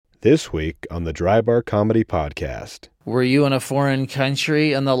This week on the Dry Bar Comedy Podcast. Were you in a foreign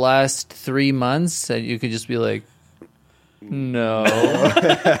country in the last 3 months? And you could just be like, no.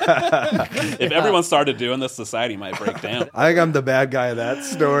 If everyone started doing this, society might break down. I think I'm the bad guy of that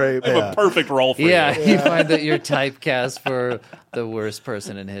story. I have a perfect role for you. Yeah, you find that you're typecast for the worst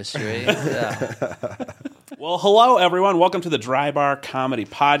person in history. Yeah. Well, hello, everyone. Welcome to the Dry Bar Comedy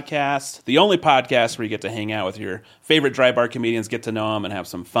Podcast, the only podcast where you get to hang out with your favorite dry bar comedians, get to know them, and have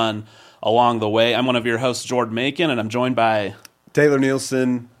some fun along the way. I'm one of your hosts, Jordan Macon, and I'm joined by... Taylor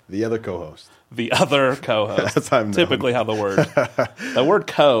Nielsen, the other co-host. The other co-host. That's how I'm known. Typically how the word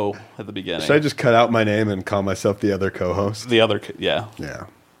co at the beginning. Should I just cut out my name and call myself the other co-host? Yeah. Yeah.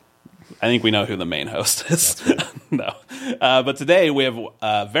 I think we know who the main host is. No. But today we have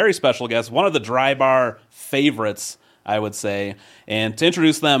a very special guest, one of the dry bar favorites, I would say. And to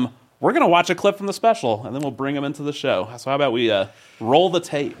introduce them, we're going to watch a clip from the special, and then we'll bring them into the show. So how about we roll the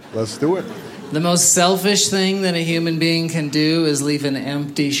tape? Let's do it. The most selfish thing that a human being can do is leave an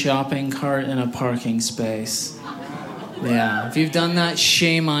empty shopping cart in a parking space. Yeah, if you've done that,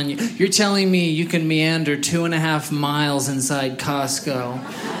 shame on you. You're telling me you can meander 2.5 miles inside Costco,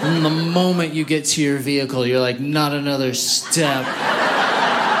 and the moment you get to your vehicle, you're like, not another step.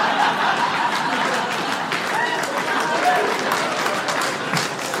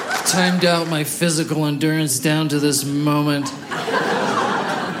 Timed out my physical endurance down to this moment.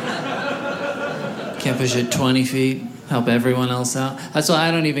 Can't push it 20 feet. Help everyone else out. That's why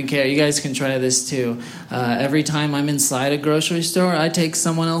I don't even care. You guys can try this too. Every time I'm inside a grocery store, I take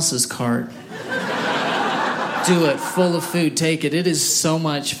someone else's cart. Do it, full of food, take it. It is so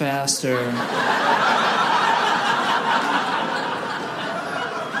much faster.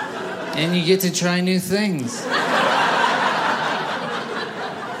 And you get to try new things.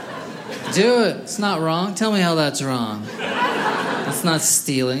 Do it. It's not wrong. Tell me how that's wrong. It's not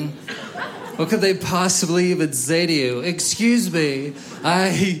stealing. What could they possibly even say to you? Excuse me,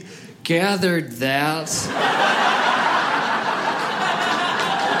 I gathered that.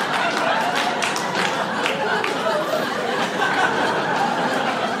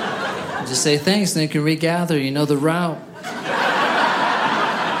 Just say thanks and they can regather. You know the route.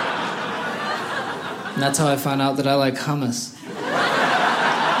 And that's how I found out that I like hummus.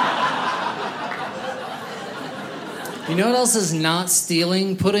 You know what else is not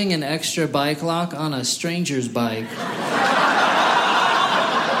stealing? Putting an extra bike lock on a stranger's bike.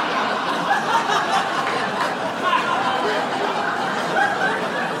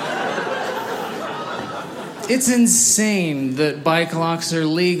 It's insane that bike locks are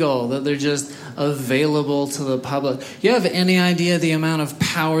legal, that they're just available to the public. You have any idea the amount of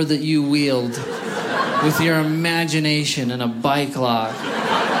power that you wield with your imagination in a bike lock?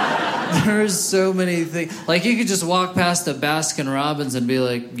 There's so many things. Like, you could just walk past a Baskin Robbins and be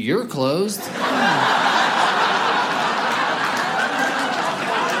like, you're closed. There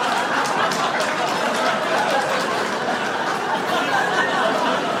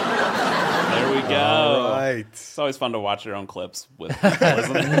we go. All right. It's always fun to watch your own clips with people,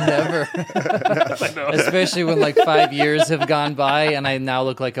 isn't it? Never. Especially when like 5 years have gone by and I now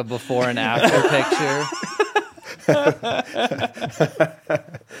look like a before and after picture.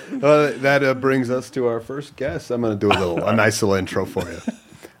 Well, that brings us to our first guest. I'm going to do a nice little intro for you.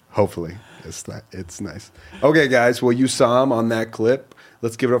 Hopefully, it's nice. Okay, guys. Well, you saw him on that clip.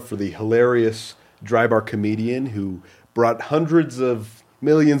 Let's give it up for the hilarious dry bar comedian who brought hundreds of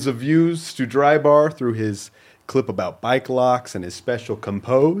millions of views to Dry Bar through his clip about bike locks and his special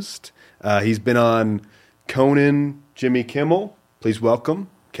Composed. He's been on Conan, Jimmy Kimmel. Please welcome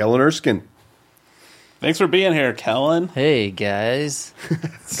Kellen Erskine. Thanks for being here, Kellen. Hey, guys.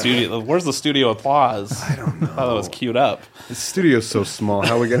 Where's the studio applause? I don't know. I thought it was queued up. The studio's so small.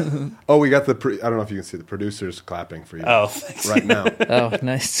 How we get? Oh, we got I don't know if you can see the producers clapping for you. Oh, thanks. Right now. Oh,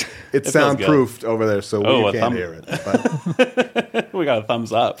 nice. It's It feels soundproofed over there, so we can't hear it. But We got a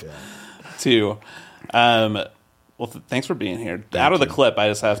thumbs up, too. Thanks for being here. Out of the clip, I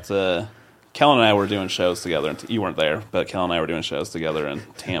just have to... Kellen and I were doing shows together. You weren't there, but Kellen and I were doing shows together in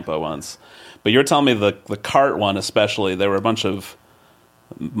Tampa once. But you're telling me the cart one especially, there were a bunch of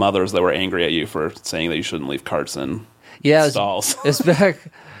mothers that were angry at you for saying that you shouldn't leave carts in stalls. It's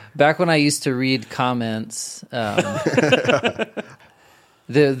back when I used to read comments. There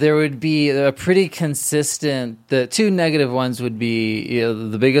would be a pretty consistent... The two negative ones would be...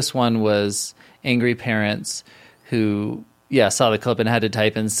 the biggest one was angry parents who... saw the clip and had to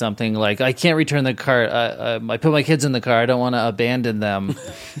type in something like, I can't return the cart. I put my kids in the car. I don't want to abandon them.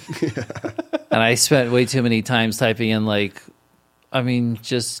 And I spent way too many times typing in like, I mean,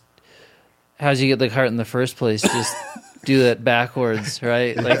 just how'd you get the cart in the first place? Just do that backwards,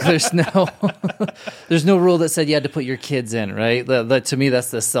 right? Like there's no there's no rule that said you had to put your kids in, right? That to me that's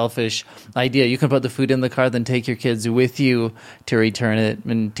the selfish idea. You can put the food in the car, then take your kids with you to return it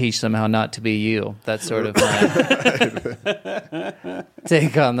and teach them how not to be you. That's sort of my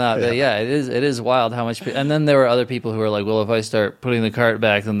take on that. But yeah, it is wild how much. And then there were other people who were like, well, if I start putting the cart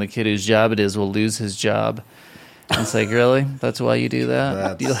back, then the kid whose job it is will lose his job. And it's like, really? That's why you do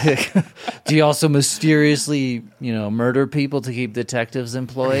that? Do you also mysteriously, murder people to keep detectives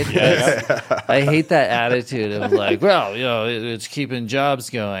employed? Yes. I hate that attitude of like, well, it's keeping jobs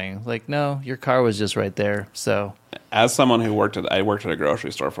going. Like, no, your car was just right there. So, as someone who worked at a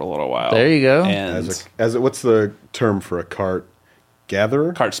grocery store for a little while. There you go. And what's the term for a cart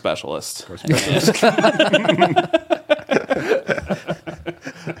gatherer? Cart specialist.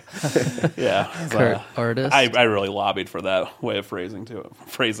 Yeah, Cart artist. I really lobbied for that way of phrasing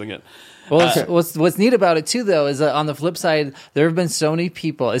it. Well, what's neat about it too, though, is that on the flip side, there have been so many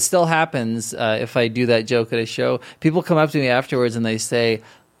people. It still happens if I do that joke at a show. People come up to me afterwards and they say,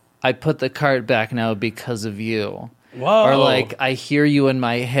 "I put the cart back now because of you." Whoa. Or like, I hear you in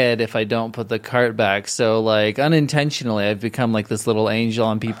my head if I don't put the cart back. So like unintentionally, I've become like this little angel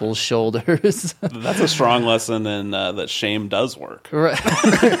on people's shoulders. That's a strong lesson in that shame does work. Right.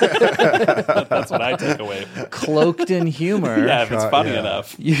 That's what I take away. Cloaked in humor. Yeah, if it's funny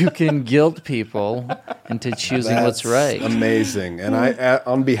enough. You can guilt people into choosing what's right. Amazing. And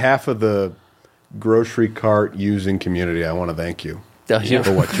on behalf of the grocery cart using community, I want to thank you.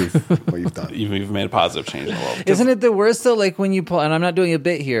 For what you've done. You've made a positive change in the world. Isn't it the worst though? Like when you pull, and I'm not doing a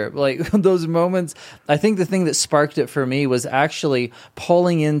bit here, like those moments. I think the thing that sparked it for me was actually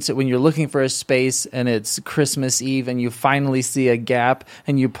pulling into when you're looking for a space and it's Christmas Eve and you finally see a gap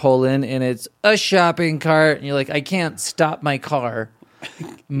and you pull in and it's a shopping cart and you're like, I can't stop my car.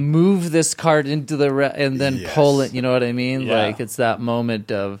 Move this cart into and then pull it. You know what I mean? Yeah. Like it's that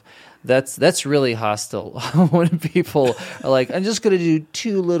moment of. That's really hostile when people are like, I'm just going to do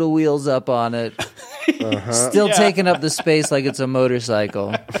 2 little wheels up on it. Still taking up the space like it's a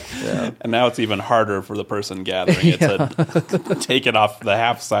motorcycle. Yeah. And now it's even harder for the person gathering it to take it off the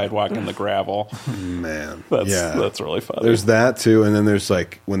half sidewalk in the gravel. Man. That's really funny. There's that too. And then there's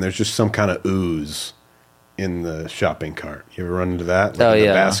like when there's just some kind of ooze in the shopping cart. You ever run into that? Like in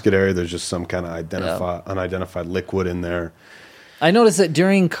the basket area, there's just some kind of unidentified liquid in there. I noticed that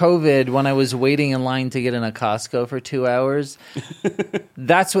during COVID, when I was waiting in line to get in a Costco for 2 hours,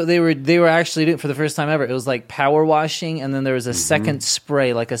 that's what they were actually doing for the first time ever. It was like power washing, and then there was a second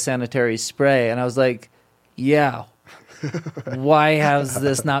spray, like a sanitary spray. And I was like, yeah, why has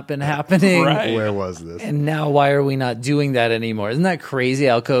this not been happening? Right. Where was this? And now why are we not doing that anymore? Isn't that crazy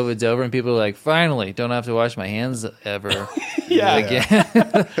how COVID's over and people are like, finally, don't have to wash my hands ever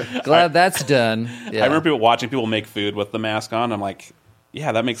again. Glad that's done. Yeah. I remember watching people make food with the mask on. I'm like,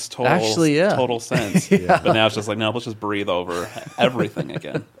 yeah, that makes total sense. But now it's just like, no, let's just breathe over everything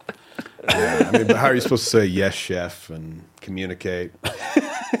again. Yeah, I mean, but how are you supposed to say yes, chef, and communicate?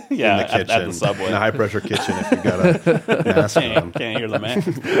 In the kitchen, at the subway, in a high pressure kitchen, if you got a mask on. Can't hear the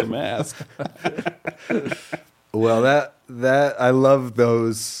mask. Well, that I love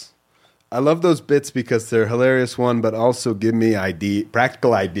those. I love those bits because they're hilarious. But also give me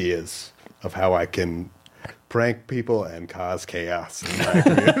practical ideas of how I can prank people and cause chaos in my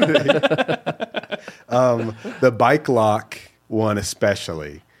community. The bike lock one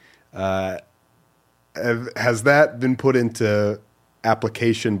especially. Has that been put into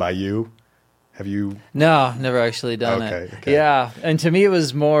application by you? Have you? No, never actually done it. Okay. Yeah, and to me it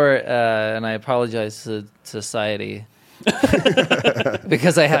was more, and I apologize to society.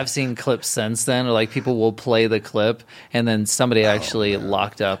 Because I have seen clips since then, or like people will play the clip, and then somebody actually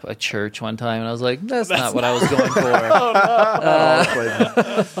locked up a church one time, and I was like, "That's not what I was going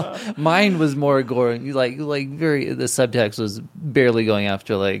for." Mine was more going, like very. The subtext was barely going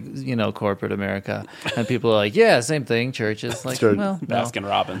after corporate America, and people are like, "Yeah, same thing, churches." Like, well, no. Baskin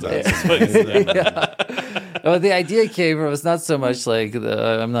Robbins. Well, the idea came from it's not so much like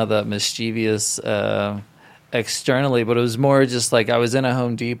I'm not that mischievous. Externally, but it was more just like I was in a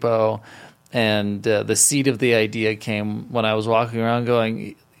Home Depot and the seed of the idea came when I was walking around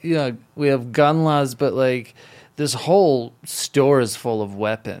going, we have gun laws, but like this whole store is full of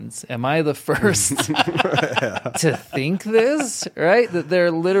weapons. Am I the first to think this? Right? That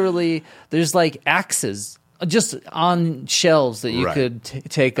there's like axes just on shelves that you could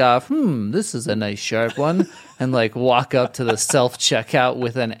take off. This is a nice sharp one. And like walk up to the self-checkout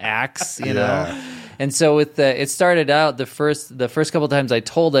with an axe, you know? And so it started out the first couple of times I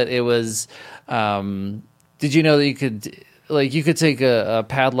told it was, did you know that you could take a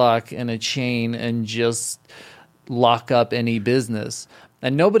padlock and a chain and just lock up any business.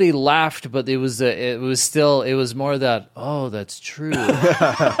 And nobody laughed, but it was more that, oh, that's true,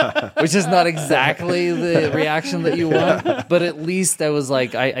 which is not exactly the reaction that you want. But at least I was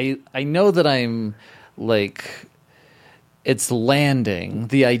like, I know that I'm like, it's landing.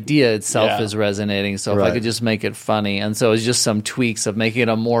 The idea itself is resonating. So if I could just make it funny, and so it's just some tweaks of making it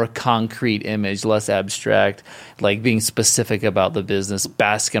a more concrete image, less abstract, like being specific about the business.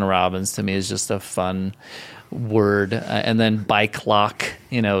 Baskin Robbins to me is just a fun word, and then bike lock,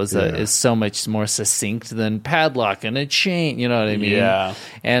 is so much more succinct than padlock and a chain. You know what I mean? Yeah.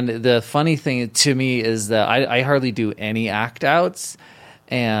 And the funny thing to me is that I hardly do any act outs,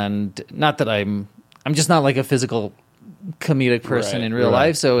 and not that I'm just not like a physical comedic person in real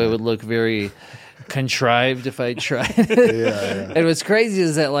life, so it would look very contrived if I tried it. And what's crazy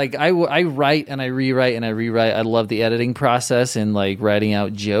is that like I write and I rewrite and I rewrite. I love the editing process and like writing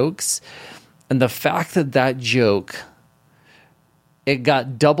out jokes. And the fact that joke, it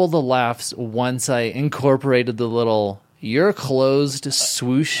got double the laughs once I incorporated the little "you're closed"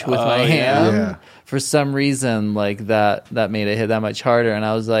 swoosh with my hand. Yeah. For some reason, like that made it hit that much harder, and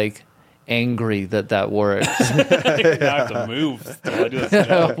I was like angry that worked. I have to move. I do this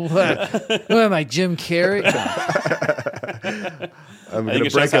joke. What am I, Jim Carrey? I'm going to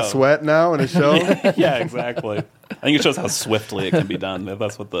break a sweat now in a show. Yeah, exactly. I think it shows how swiftly it can be done.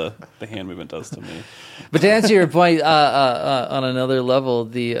 That's what the hand movement does to me. But to answer your point, on another level,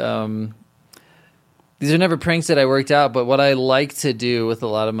 these are never pranks that I worked out, but what I like to do with a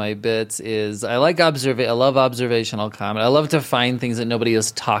lot of my bits is I love observational comedy. I love to find things that nobody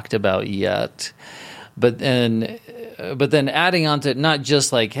has talked about yet. But then adding on to it, not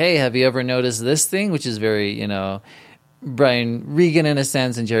just like, hey, have you ever noticed this thing, which is very, Brian Regan in a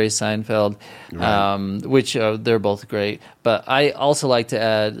sense and Jerry Seinfeld, which they're both great. But I also like to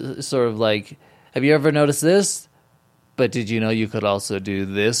add sort of like, have you ever noticed this? But did you know you could also do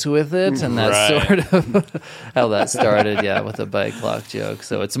this with it? And that's sort of how that started, with a bike lock joke.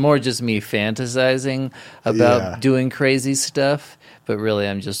 So it's more just me fantasizing about doing crazy stuff, but really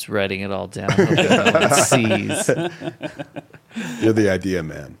I'm just writing it all down. Hoping no one sees. You're the idea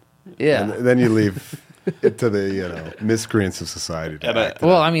man. Yeah. And then you leave it to the miscreants of society.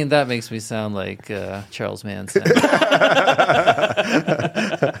 Well, I mean, that makes me sound like Charles Manson.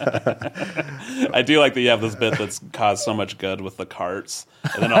 I do like that you have this bit that's caused so much good with the carts,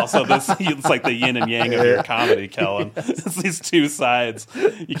 and then also it's like the yin and yang of your comedy, Kellen. It's these two sides.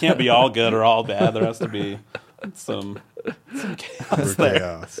 You can't be all good or all bad. There has to be some chaos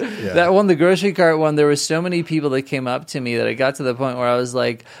there. Yeah. That one, the grocery cart one, there were so many people that came up to me that I got to the point where I was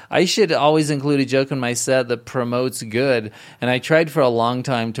like, I should always include a joke in my set that promotes good. And I tried for a long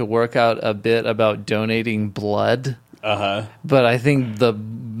time to work out a bit about donating blood. But I think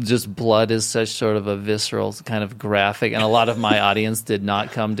just blood is such sort of a visceral kind of graphic, and a lot of my audience did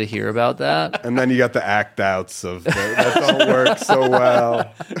not come to hear about that. And then you got the act outs of that don't work so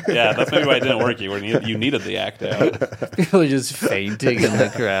well. Yeah, that's maybe why it didn't work. You needed the act out. People are just fainting in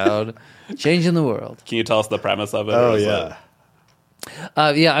the crowd, changing the world. Can you tell us the premise of it? Oh yeah.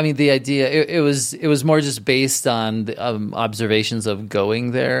 I mean, the idea, it was more just based on the, observations of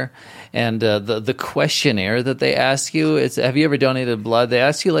going there. And the questionnaire that they ask you, it's, have you ever donated blood? They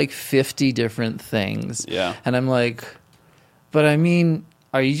ask you like 50 different things. Yeah. And I'm like, but I mean,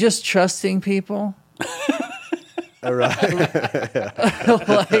 are you just trusting people? Right.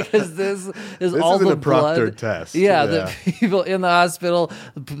 Like, is this all isn't the a proctored blood test? The people in the hospital,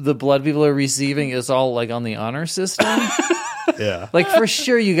 the blood people are receiving is all like on the honor system. Yeah. Like, for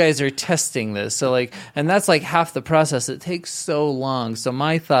sure you guys are testing this. So like, and that's like half the process. It takes so long. So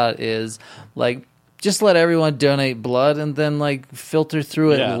my thought is like, just let everyone donate blood and then like filter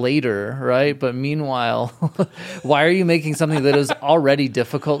through it later, right? But meanwhile, why are you making something that is already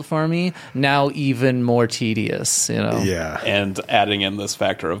difficult for me now even more tedious, Yeah. And adding in this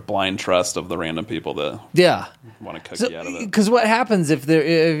factor of blind trust of the random people that want to cook you out of it. Because what happens if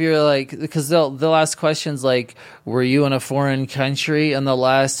you're like, because they'll ask questions like, were you in a foreign country in the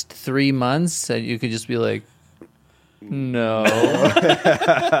last 3 months? And you could just be like, no.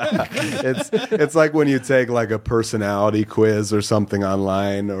 It's like when you take like a personality quiz or something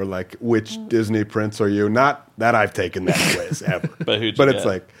online, or like, which Disney prince are you? Not that I've taken that quiz ever. But it's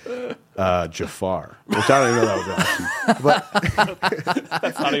like Jafar, which I don't even know that was an option. But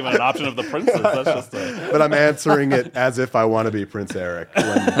that's not even an option of the princes. That's just but I'm answering it as if I want to be Prince Eric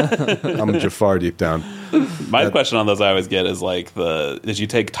when I'm Jafar deep down. My question on those I always get is like, did you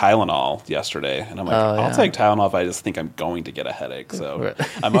take Tylenol yesterday? And I'm like, I'll take Tylenol if I just think I'm going to get a headache. So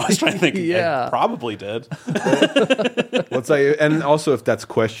I'm always trying to think, I probably did. And also if that's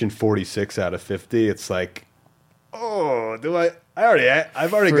question 46 out of 50, it's like, oh,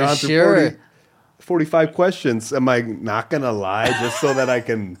 I've already For gone through sure. 45 questions. Am I not going to lie just so that I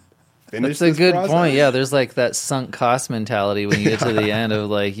can finish That's a this good process? point. Yeah, there's like that sunk cost mentality when you get to the end of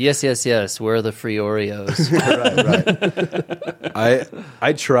like, yes, where are the free Oreos? Right.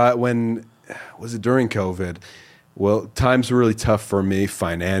 I try when, was it during COVID? Well, times were really tough for me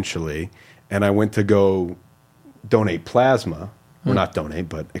financially, and I went to go donate plasma. Well, not donate,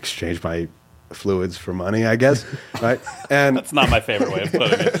 but exchange my fluids for money, I guess. Right? And That's not my favorite way of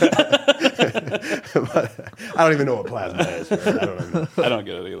putting it. but I don't even know what plasma is. Right? I don't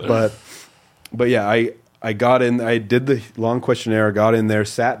get it either. But yeah, I got in. I did the long questionnaire. Got in there,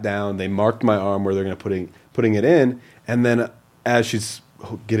 sat down. They marked my arm where they're going to putting it in, and then as she's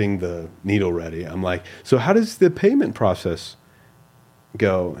getting the needle ready, I'm like, so how does the payment process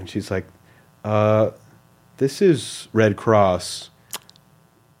go? And she's like, this is Red Cross.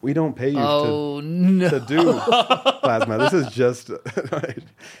 We don't pay you to do plasma. This is just...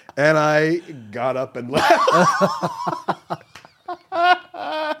 And I got up and left.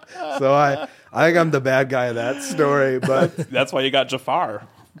 So I think I'm the bad guy of that story, but... That's why you got Jafar.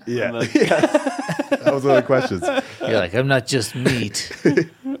 Yeah. That was one of the questions. You're like, I'm not just meat.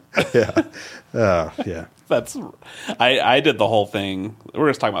 Yeah. Yeah. I did the whole thing. We're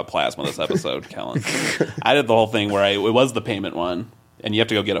just talking about plasma this episode, Kellen. I did the whole thing where it was the payment one, and you have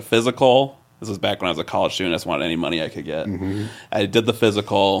to go get a physical. This was back when I was a college student. I just wanted any money I could get. Mm-hmm. I did the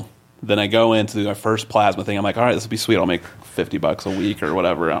physical. Then I go into my first plasma thing. I'm like, all right, this will be sweet. I'll make $50 a week or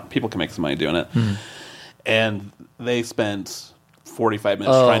whatever. People can make some money doing it. Mm-hmm. And they spent 45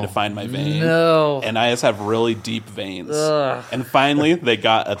 minutes trying to find my vein. No. And I just have really deep veins. Ugh. And finally, they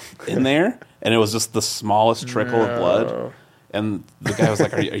got in there, and it was just the smallest trickle of blood. And the guy was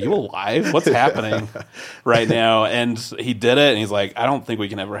like, are you alive? What's happening right now? And he did it, and he's like, I don't think we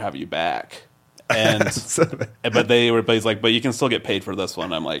can ever have you back. And but he's like, but you can still get paid for this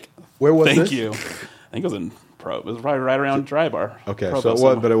one. I'm like, where was thank this? you. I think it was in Pro. It was right around Dry Bar. Okay, Provo so it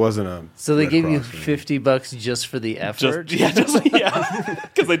was, but it wasn't a. So they Red gave you Cross $50 just for the effort.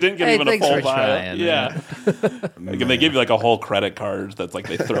 Because they didn't give even a thanks full for vial. trying, Yeah, like, they give you like a whole credit card that's like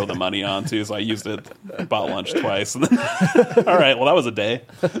they throw the money onto. So I used it, bought lunch twice, and then all right, well that was a day.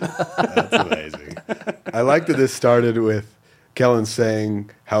 That's amazing. I like that this started with Kellen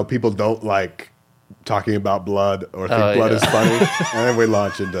saying how people don't like talking about blood or think blood is funny, and then we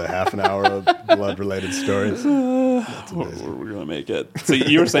launch into half an hour of blood-related stories. We're gonna make it. So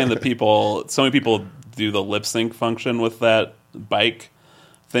you were saying that so many people do the lip sync function with that bike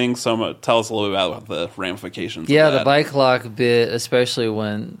thing. So tell us a little bit about the ramifications. Yeah, of that. the bike lock bit, especially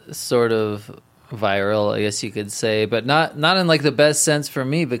when sort of viral, I guess you could say, but not in like the best sense for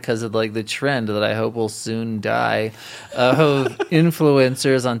me because of like the trend that I hope will soon die of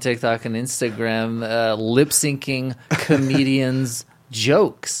influencers on TikTok and Instagram lip syncing comedians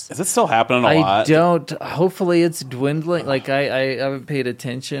jokes. Is it still happening a lot? Hopefully it's dwindling. Like I haven't paid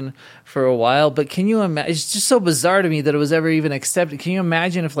attention for a while, but can you imagine? It's just so bizarre to me that it was ever even accepted. Can you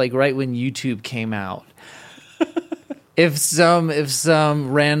imagine if like right when YouTube came out, if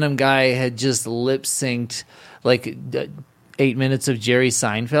some random guy had just lip synced like 8 minutes of Jerry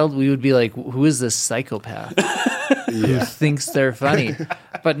Seinfeld, we would be like, who is this psychopath who thinks they're funny?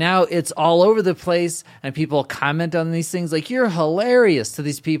 But now it's all over the place, and people comment on these things like, you're hilarious, to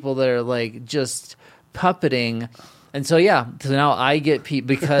these people that are like just puppeting. And so so now I get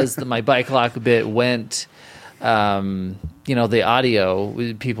because my bike lock bit went, the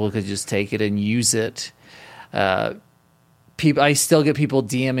audio, people could just take it and use it. I still get people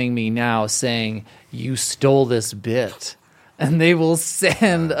DMing me now saying, you stole this bit. And they will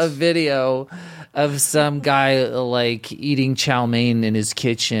send a video of some guy like eating chow mein in his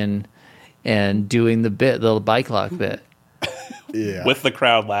kitchen and doing the bike lock bit. Yeah. With the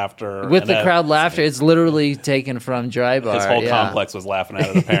crowd laughter. Crowd laughter. It's literally taken from Dry Bar. His whole complex was laughing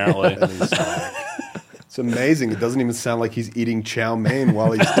at it, apparently. It's amazing. It doesn't even sound like he's eating chow mein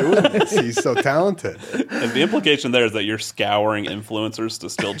while he's doing this. He's so talented. And the implication there is that you're scouring influencers to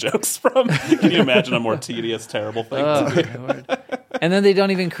steal jokes from. Can you imagine a more tedious, terrible thing? And then they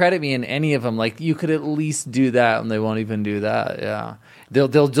don't even credit me in any of them. Like, you could at least do that, and they won't even do that. Yeah.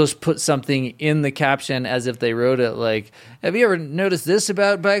 They'll just put something in the caption as if they wrote it. Like, have you ever noticed this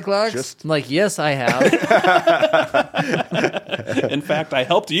about bike locks? I'm like, yes, I have. In fact, I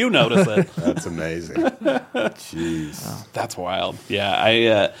helped you notice it. That's amazing. Jeez. Wow. That's wild.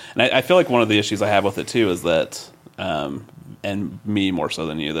 Yeah, I feel like one of the issues I have with it, too, is that, and me more so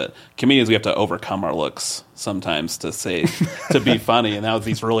than you, that comedians, we have to overcome our looks sometimes to be funny. And now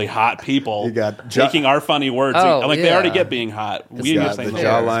these really hot people taking our funny words. They already get being hot. We got the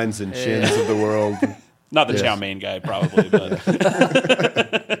jawlines and chins of the world. Not the Yes. chow mein guy, probably, but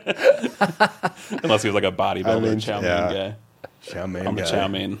unless he was like a bodybuilder chow mein guy. Chow mein I'm guy. a chow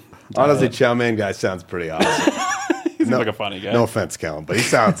mein. Honestly, chow mein guy sounds pretty awesome. He seems like a funny guy. No offense, Kellen, but he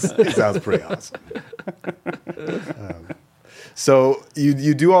sounds pretty awesome. So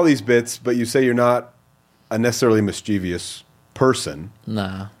you do all these bits, but you say you're not a necessarily mischievous person.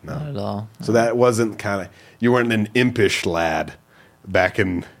 No, not at all. So that wasn't kind of, you weren't an impish lad back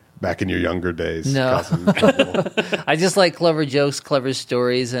in your younger days. No. causing trouble. I just like clever jokes, clever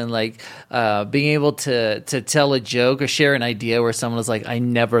stories, and like being able to tell a joke or share an idea where someone is like, "I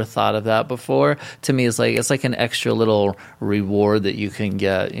never thought of that before." To me, it's like an extra little reward that you can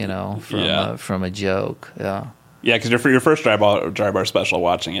get, from a joke. Yeah. Yeah, because your first dry bar special,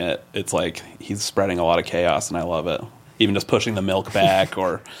 watching it, it's like he's spreading a lot of chaos, and I love it. Even just pushing the milk back,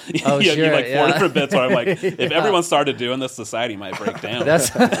 or Oh, you sure, have like 4 yeah. different bits where I'm like, if everyone started doing this, society might break down. That's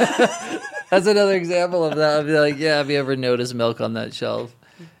another example of that. I'd be like, yeah, have you ever noticed milk on that shelf?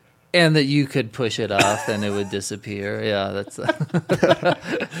 And that you could push it off and it would disappear. Yeah, that's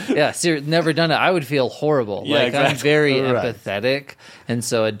never done it. I would feel horrible. Yeah, I'm exactly. very Right. empathetic, and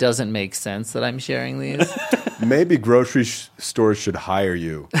so it doesn't make sense that I'm sharing these. Maybe grocery stores should hire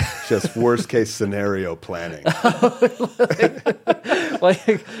you. Just worst case scenario planning.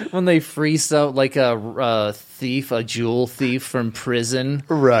 Like when they free some, like a jewel thief from prison,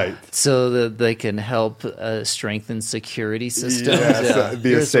 Right. so that they can help strengthen security systems. So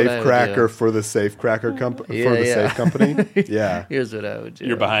be a Here's what I safe would cracker do. for the safe cracker company Yeah, for the yeah. safe company. Yeah. Here's what I would do.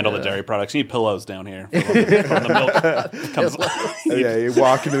 You're behind all the Yeah. dairy products. You need pillows down here for when the milk comes. Yeah, you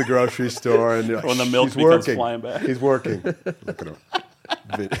walk into the grocery store and you're like, When the milk "He's becomes working. flying back." He's working. Look at him.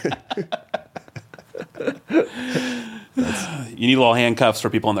 You need little handcuffs for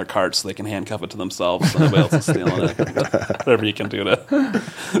people in their carts so they can handcuff it to themselves so nobody else is stealing it. Whatever you can do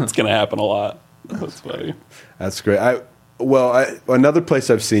it's going to happen a lot. That's funny. That's great. Another place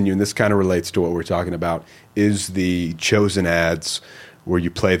I've seen you, and this kind of relates to what we're talking about, is the Chosen ads where you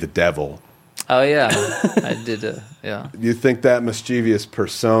play the devil. Oh yeah, I did. Yeah. Do you think that mischievous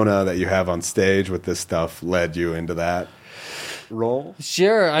persona that you have on stage with this stuff led you into that role?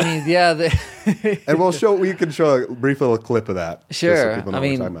 Sure. I mean, yeah. And we can show a brief little clip of that. just so Sure. people know I what we're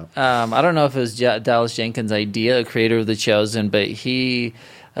mean, talking about. I don't know if it was Dallas Jenkins' idea, creator of The Chosen, but he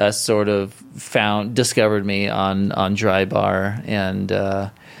sort of discovered me on Dry Bar, and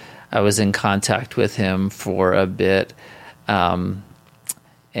I was in contact with him for a bit, and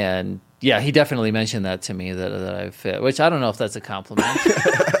yeah, he definitely mentioned that to me that I fit, which I don't know if that's a compliment.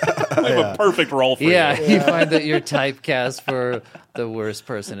 I have a perfect role for Yeah, you. you find that you're typecast for the worst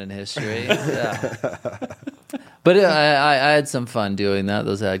person in history. Yeah. But I had some fun doing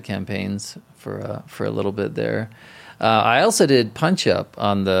those ad campaigns for a little bit there. I also did Punch Up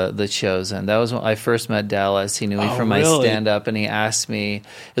on the Chosen. That was when I first met Dallas. He knew me from my really? stand-up, and he asked me. It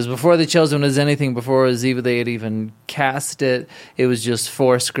was before the Chosen was anything. Before they had even cast it. It was just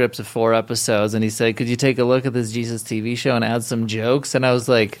 4 scripts of 4 episodes, and he said, "Could you take a look at this Jesus TV show and add some jokes?" And I was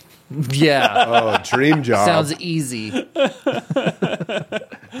like, "Yeah, Oh, dream job. sounds easy."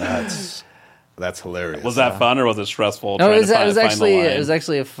 That's hilarious. Was that fun or was it stressful? No, trying it to was find actually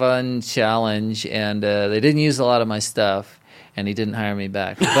the line? a fun challenge, and they didn't use a lot of my stuff, and he didn't hire me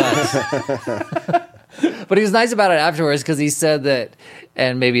back. But but he was nice about it afterwards because he said that,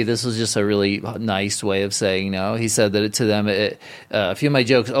 and maybe this was just a really nice way of saying no. He said that to them, a few of my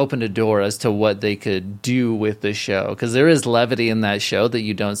jokes opened a door as to what they could do with the show, because there is levity in that show that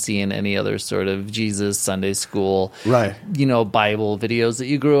you don't see in any other sort of Jesus Sunday school, Right. Bible videos that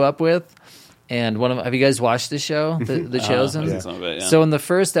you grew up with. And have you guys watched the show, The Chosen? I've seen some of it, yeah. So in the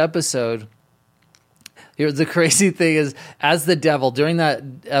first episode, the crazy thing is, as the devil, during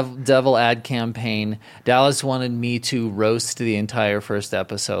that devil ad campaign, Dallas wanted me to roast the entire first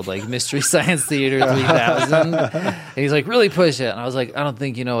episode, like Mystery Science Theater 3000. And he's like, really push it. And I was like, I don't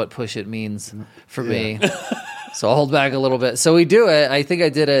think you know what push it means for me. So I'll hold back a little bit. So we do it. I think I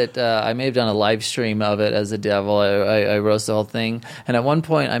did it. I may have done a live stream of it as a devil. I roast the whole thing. And at one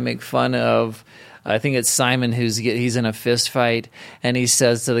point, I make fun of, I think it's Simon he's in a fist fight, and he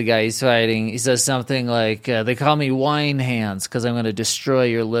says to the guy he's fighting, he says something like, "They call me wine hands because I'm going to destroy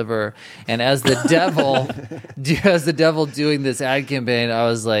your liver." And as the devil, doing this ad campaign, I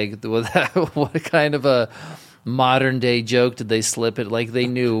was like, "What kind of a modern day joke did they slip it?" Like they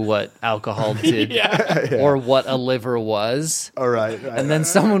knew what alcohol did or what a liver was. All right. And then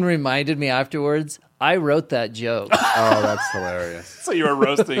someone reminded me afterwards, I wrote that joke. Oh, that's hilarious. So you were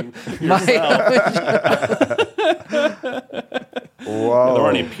roasting My yourself. own joke. Whoa. There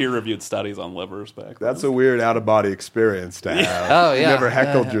weren't any peer-reviewed studies on livers back then. That's a weird out-of-body experience to have. Oh, yeah. You never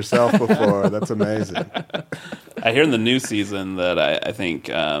heckled yourself before. That's amazing. I hear in the new season that I think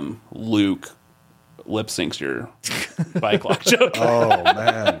Luke lip syncs your bike lock joke. Oh,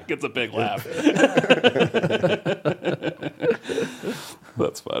 man. Gets a big laugh.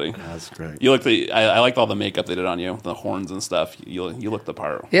 That's funny. That's great. You look I liked all the makeup they did on you, the horns and stuff. You looked the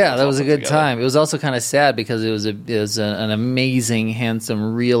part. Yeah, that was a good together. time. It was also kind of sad because it was an amazing,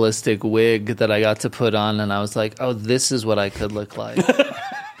 handsome, realistic wig that I got to put on, and I was like, oh, this is what I could look like.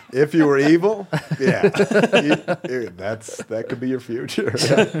 If you were evil, yeah, that could be your future.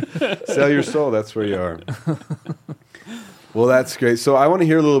 Sell your soul. That's where you are. Well, that's great. So I want to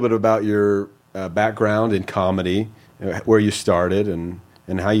hear a little bit about your background in comedy, where you started, and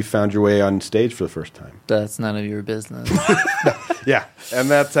how you found your way on stage for the first time. That's none of your business. Yeah, and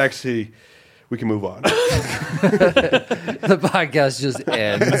that's actually, we can move on. The podcast just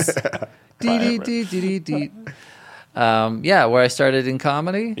ends. Yeah, where I started in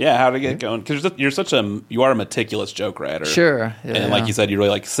comedy. Yeah, how to get going? Because you are a meticulous joke writer. Sure. Yeah, and like you said, you really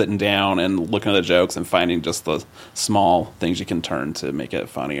like sitting down and looking at the jokes and finding just the small things you can turn to make it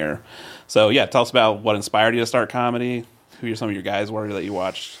funnier. So yeah, tell us about what inspired you to start comedy. Who some of your guys were that you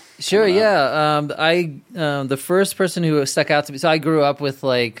watched? Sure. Yeah. The first person who stuck out to me. So I grew up with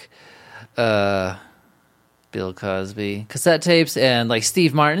like Bill Cosby cassette tapes and like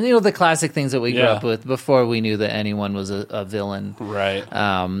Steve Martin. You know, the classic things that we grew up with before we knew that anyone was a villain. Right.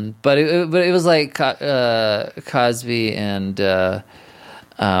 But it was like Cosby and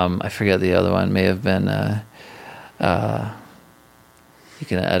I forget the other one. May have been. You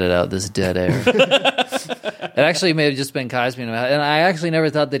can edit out this dead air. It actually may have just been Cosby. And I actually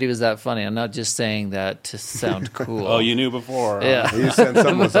never thought that he was that funny. I'm not just saying that to sound cool. Oh, you knew before. Yeah. You said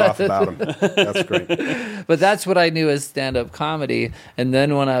something was off about him. That's great. But that's what I knew as stand-up comedy. And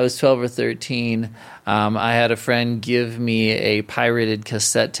then when I was 12 or 13, I had a friend give me a pirated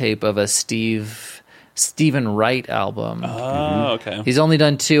cassette tape of a Stephen Wright album. Oh, okay. He's only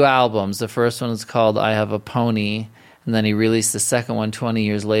done 2 albums. The first one is called I Have a Pony. And then he released the second one 20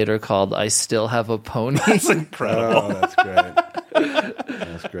 years later called I Still Have a Pony. That's incredible. Oh, that's great.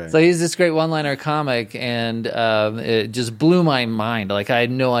 That's great. So he's this great one-liner comic, and it just blew my mind. Like, I had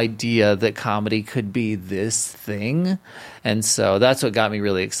no idea that comedy could be this thing. And so that's what got me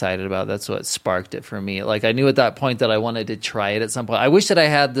really excited about it. That's what sparked it for me. Like, I knew at that point that I wanted to try it at some point. I wish that I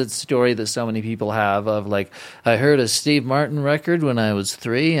had the story that so many people have of, like, I heard a Steve Martin record when I was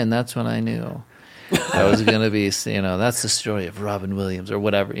 3, and that's when I knew. I was going to be, that's the story of Robin Williams or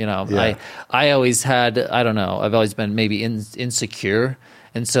whatever, Yeah. I always had, I don't know, I've always been maybe insecure.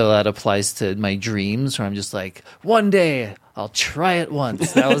 And so that applies to my dreams where I'm just like, one day I'll try it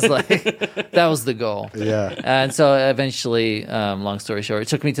once. That was that was the goal. Yeah. And so eventually, long story short, it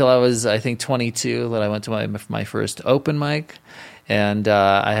took me till I was, I think, 22 that I went to my first open mic. And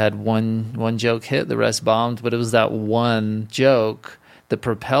I had one joke hit, the rest bombed. But it was that one joke that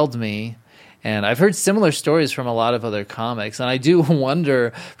propelled me. And I've heard similar stories from a lot of other comics. And I do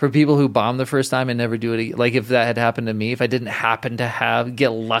wonder for people who bomb the first time and never do it again, like if that had happened to me, if I didn't happen to get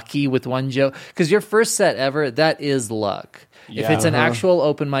lucky with one joke. Because your first set ever, that is luck. Yeah. If it's an actual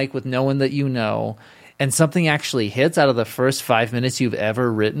open mic with no one that you know, and something actually hits out of the first 5 minutes you've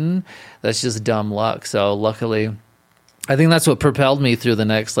ever written, that's just dumb luck. So luckily, I think that's what propelled me through the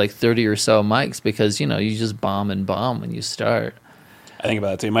next like 30 or so mics because, you just bomb and bomb when you start. I think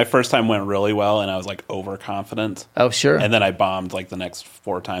about it too. My first time went really well, and I was like overconfident. Oh, sure. And then I bombed like the next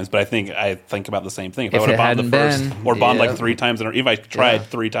 4 times. But I think about the same thing. If I If would have it bombed the hadn't first been, or bombed yeah. like 3 times, if I tried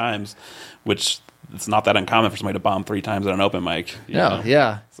 3 times, which it's not that uncommon for somebody to bomb 3 times at an open mic. You know?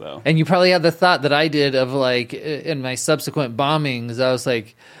 Yeah. So And you probably had the thought that I did of like in my subsequent bombings, I was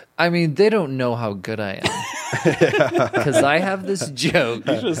like, I mean, they don't know how good I am because I have this joke.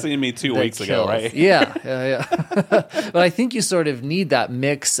 you should have seen me 2 that weeks ago, kills. right? Yeah. But I think you sort of need that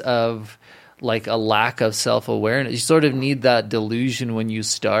mix of like a lack of self-awareness. You sort of need that delusion when you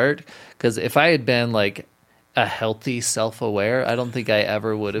start. Because if I had been like a healthy self-aware, I don't think I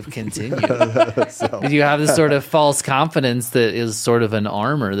ever would have continued. You have this sort of false confidence that is sort of an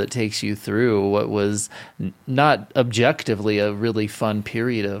armor that takes you through what was not objectively a really fun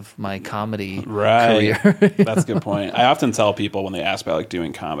period of my comedy career. That's a good point. I often tell people when they ask about like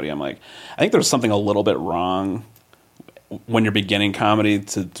doing comedy, I'm like, I think there's something a little bit wrong when you're beginning comedy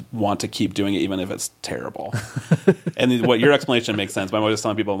to want to keep doing it even if it's terrible. And what your explanation makes sense. But I'm always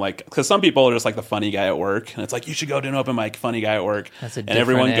telling people, I'm like, because some people are just like the funny guy at work, and it's like, you should go do an open mic, funny guy at work. That's a and different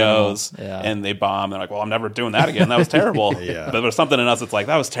everyone animal. goes Yeah. and they bomb. They're like, well, I'm never doing that again. That was terrible. Yeah. But there's something in us that's like,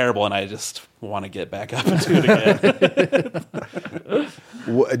 that was terrible, and I just want to get back up and do it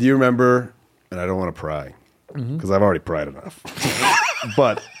again. Do you remember? And I don't want to pry because I've already pried enough.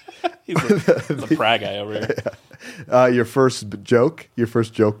 But He's the pry guy over here. your first joke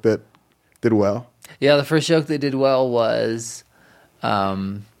that did well. Yeah, the first joke that did well was,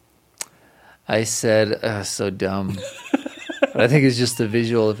 I said, so dumb. But I think it's just the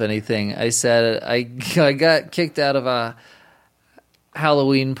visual, if anything. I said, I got kicked out of a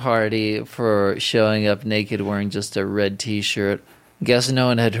Halloween party for showing up naked wearing just a red T-shirt. Guess no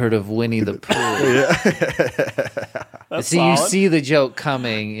one had heard of Winnie the Pooh. That's See, you solid. see the joke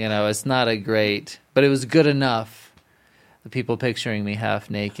coming, it's not a great, but it was good enough. The people picturing me half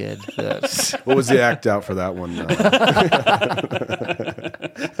naked. That's- What was the act out for that one?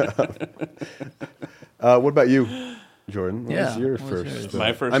 What about you, Jordan? What was your what was first? yours?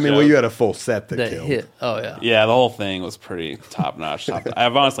 My first I mean, joke. well, you had a full set that that killed. hit. Oh, yeah. Yeah, the whole thing was pretty top notch.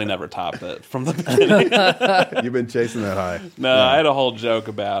 I've honestly never topped it from the beginning. You've been chasing that high. No, I had a whole joke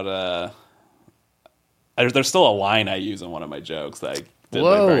about. There's still a line I use in one of my jokes that I did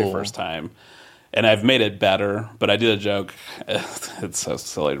my very Whoa. first time, and I've made it better. But I did a joke. It's so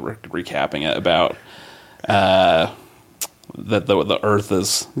silly recapping it about that the Earth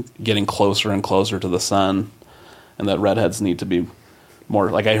is getting closer and closer to the sun, and that redheads need to be more.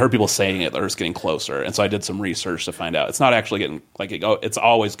 Like, I heard people saying it, the Earth's getting closer, and so I did some research to find out it's not actually getting it's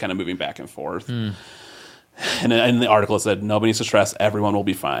always kind of moving back and forth. And in the article it said nobody needs to stress, everyone will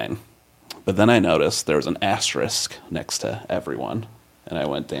be fine. But then I noticed there was an asterisk next to everyone, and I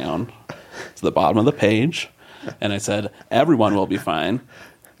went down to the bottom of the page, and I said, everyone will be fine,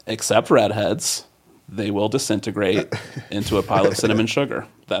 except redheads. They will disintegrate into a pile of cinnamon sugar.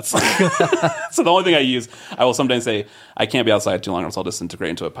 That's so the only thing I use. I will sometimes say, I can't be outside too long, or else I'll disintegrate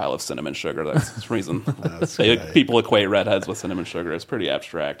into a pile of cinnamon sugar. That's the reason. great. People equate redheads with cinnamon sugar. It's pretty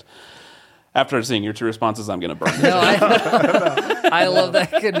abstract. After seeing your two responses, I'm going to burn No, I love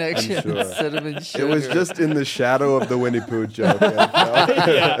that connection. sure. Cinnamon It sugar. was just in the shadow of the Winnie Pooh joke.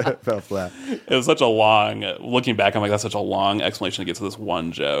 It fell flat. It was such a long, looking back, I'm like, that's such a long explanation to get to this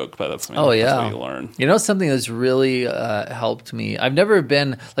one joke, but that's, Oh, yeah. that's what you learn. Something that's really helped me. I've never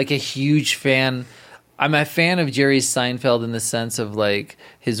been like a huge fan. I'm a fan of Jerry Seinfeld in the sense of like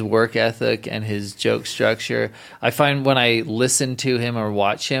his work ethic and his joke structure. I find when I listen to him or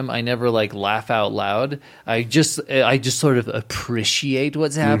watch him, I never like laugh out loud. I just sort of appreciate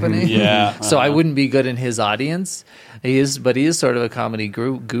what's happening. Yeah. So I wouldn't be good in his audience. He is sort of a comedy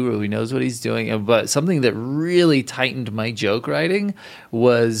guru. He knows what he's doing. But something that really tightened my joke writing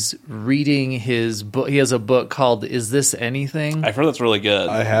was reading his book. He has a book called "Is This Anything?" I've heard that's really good.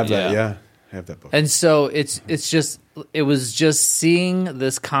 I have that, yeah. I have that book. And so it was just seeing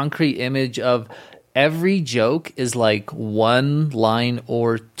this concrete image of every joke is like one line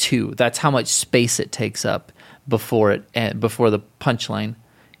or two. That's how much space it takes up before the punchline,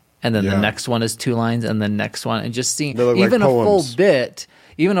 and then the next one is 2 lines, and the next one, and just seeing They look like even a full poems. bit.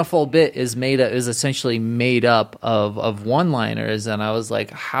 Even a full bit is essentially made up of one-liners, and I was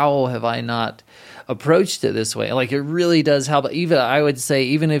like, how have I not approached it this way? Like, it really does help. Even I would say,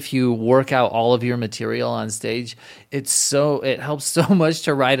 even if you work out all of your material on stage, it helps so much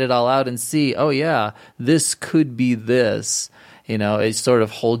to write it all out and see, oh yeah, this could be this. It sort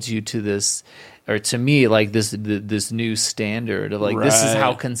of holds you to this, or to me, like this new standard of like, this is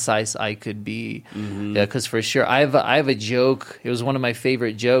how Right. concise I could be. Yeah, because for sure, I have a joke. It was one of my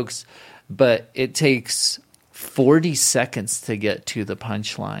favorite jokes, but it takes 40 seconds to get to the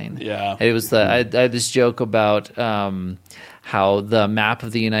punchline. Yeah. It was I had this joke about how the map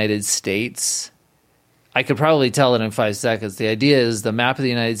of the United States, I could probably tell it in 5 seconds. The idea is the map of the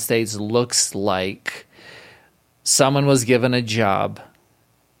United States looks like someone was given a job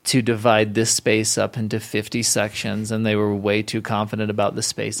to divide this space up into 50 sections, and they were way too confident about the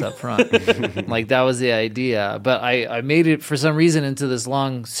space up front. Like, that was the idea. But I made it, for some reason, into this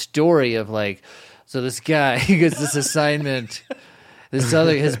long story of like, so this guy, he gets this assignment.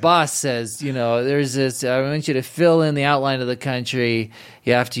 His boss says, there's this, I want you to fill in the outline of the country.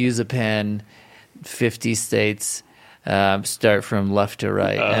 You have to use a pen, 50 states. Start from left to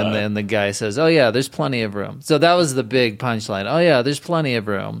right. And then the guy says, oh yeah, there's plenty of room. So that was the big punchline. Oh yeah, there's plenty of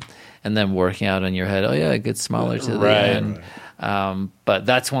room. And then working out in your head, oh yeah, it gets smaller to the Right. end. But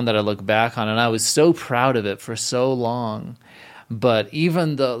that's one that I look back on, and I was so proud of it for so long. But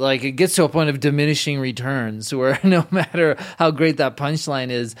even though, like, it gets to a point of diminishing returns where no matter how great that punchline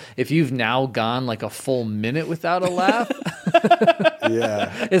is, if you've now gone like a full minute without a laugh,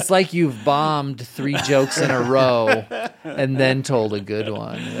 Yeah. it's like you've bombed 3 jokes in a row and then told a good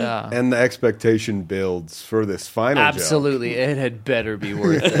one. Yeah. And the expectation builds for this final joke. Absolutely. It had better be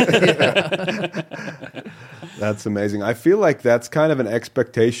worth it. That's amazing. I feel like that's kind of an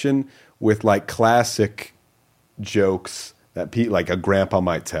expectation with like classic jokes that like a grandpa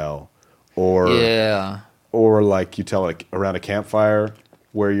might tell, or like you tell like around a campfire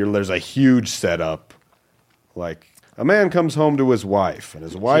where there's a huge setup. Like a man comes home to his wife, and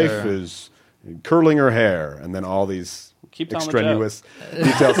his wife is curling her hair, and then all these extraneous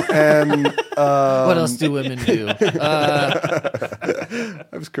details. And what else do women do? I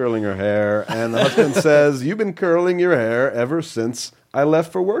was curling her hair, and the husband says, "You've been curling your hair ever since I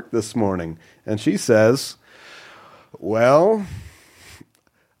left for work this morning." And she says, "Well,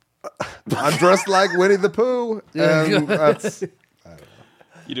 I'm dressed like Winnie the Pooh." And that's,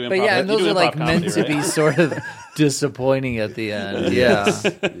 You do improv, But yeah, and those are like comedy, meant to be sort of disappointing at the end. Yeah.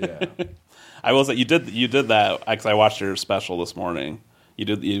 yeah. I will say you did that because I watched your special this morning. You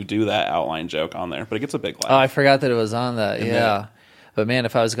do that outline joke on there, but it gets a big laugh. Oh, I forgot that it was on that. Yeah. But man,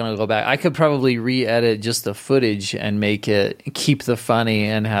 if I was going to go back, I could probably re-edit just the footage and make it keep the funny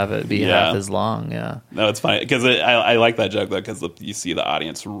and have it be half as long. Yeah. No, it's funny because I like that joke though because you see the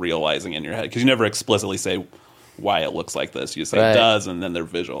audience realizing in your head because you never explicitly say why it looks like this. You say it does, and then they're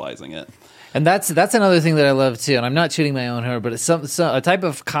visualizing it. And that's another thing that I love too. And I'm not shooting my own horn, but it's a type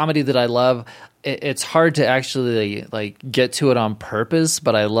of comedy that I love. It's hard to actually like get to it on purpose,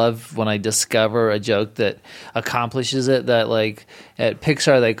 but I love when I discover a joke that accomplishes it. That like at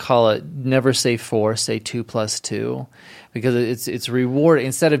Pixar they call it never say 4, say 2 + 2. Because it's reward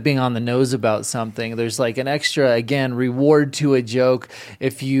instead of being on the nose about something. There's like an extra reward to a joke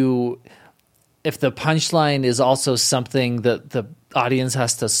if the punchline is also something that the audience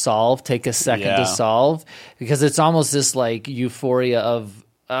has to solve, take a second to solve, because it's almost this like euphoria of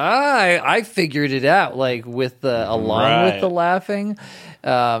I figured it out, like with the along with the laughing.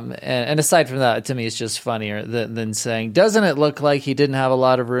 And aside from that, to me, it's just funnier than saying, doesn't it look like he didn't have a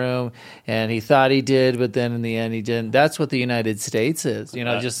lot of room and he thought he did, but then in the end he didn't. That's what the United States is,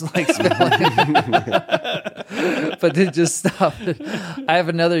 just like spelling. But to just stop it. I have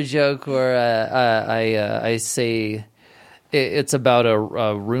another joke where I say it's about a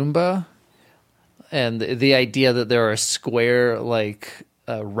Roomba and the idea that there are square like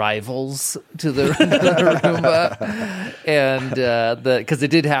rivals to the Roomba, and because it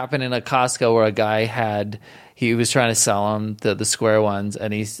did happen in a Costco where a guy he was trying to sell him the square ones,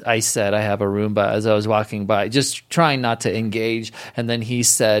 and I said I have a Roomba as I was walking by, just trying not to engage, and then he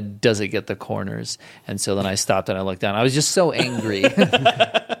said, "Does it get the corners?" And so then I stopped and I looked down. I was just so angry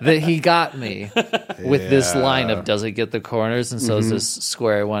that he got me with this line of "Does it get the corners?" And so it's this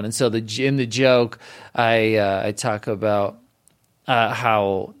square one, and so in the joke I talk about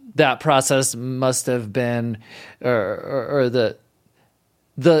how that process must have been, or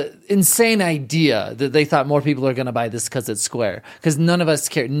the insane idea that they thought more people are going to buy this because it's square. Because none of us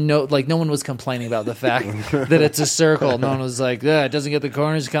cared. No one was complaining about the fact that it's a circle. No one was like, it doesn't get the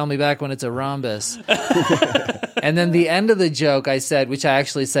corners. Call me back when it's a rhombus. And then the end of the joke I said, which I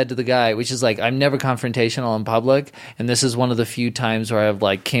actually said to the guy, which is like, I'm never confrontational in public. And this is one of the few times where I've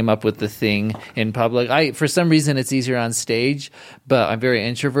like came up with the thing in public. For some reason it's easier on stage, but I'm very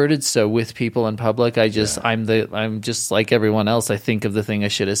introverted. So with people in public, I'm just like everyone else. I think of the thing I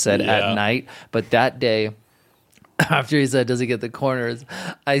should have said at night. But that day, after he said, "Does it get the corners?"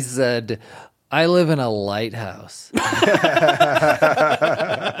 I said, "I live in a lighthouse."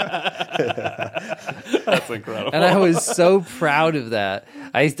 That's incredible. And I was so proud of that.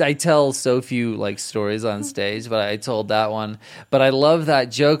 I tell so few like stories on stage, but I told that one. But I love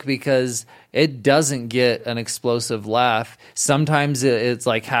that joke because it doesn't get an explosive laugh. Sometimes it's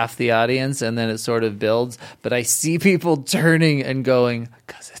like half the audience, and then it sort of builds. But I see people turning and going,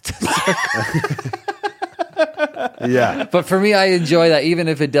 "'Cause it's a circle." Yeah. But for me, I enjoy that. Even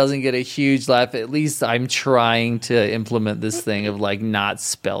if it doesn't get a huge laugh, at least I'm trying to implement this thing of like not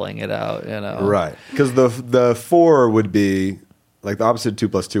spelling it out, Right. Because the 4 would be like the opposite of 2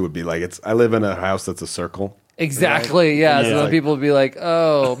 + 2 would be like I live in a house that's a circle. Exactly. Right? Yeah. So then people would be like,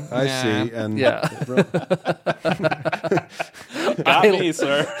 "Oh, I see." And got me,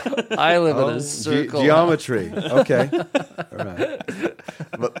 sir. I live in a circle. Geometry. Okay. All right.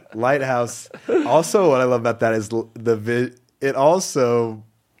 But lighthouse. Also, what I love about that is it also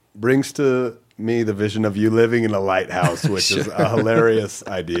brings to me the vision of you living in a lighthouse, which is a hilarious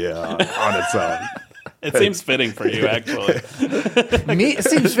idea on its own. It seems fitting for you, actually. It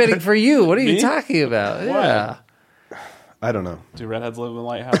seems fitting for you. What are you talking about? Yeah. I don't know. Do redheads live in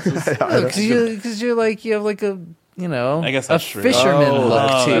lighthouses? Because you're like, you have like a, I guess a that's true. fisherman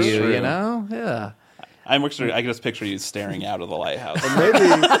look to that's you, true. Yeah. I can just picture you staring out of the lighthouse.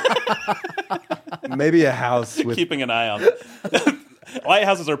 Maybe a house with Keeping an eye on it.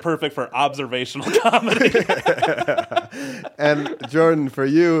 Lighthouses are perfect for observational comedy. And Jordan, for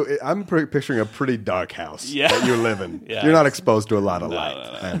you, I'm picturing a pretty dark house that you live in. Yeah. You're not exposed to a lot of light,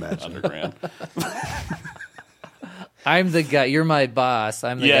 No. I imagine. Underground. I'm the guy. You're my boss.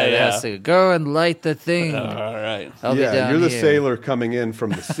 I'm the guy that has to go and light the thing. All right. I'll be down you're the here. sailor coming in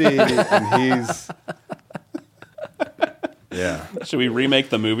from the sea, and he's... Yeah. Should we remake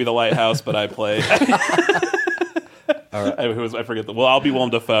the movie The Lighthouse, but I play... All right. I forget the... Well, I'll be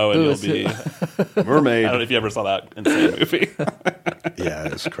Willem Dafoe, and you'll be... Mermaid. I don't know if you ever saw that insane movie. Yeah,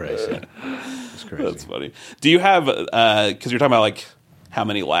 it's crazy. It's crazy. That's funny. Do you have... Because you're talking about, like, how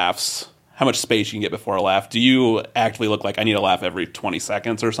many laughs... How much space you can get before a laugh? Do you actively look like I need a laugh every 20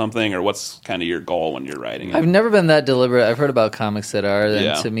 seconds or something? Or what's kind of your goal when you're writing it? I've never been that deliberate. I've heard about comics that are, and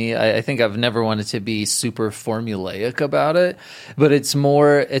Yeah. to me, I think I've never wanted to be super formulaic about it. But it's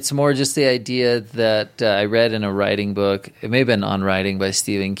more just the idea that I read in a writing book. It may have been On Writing by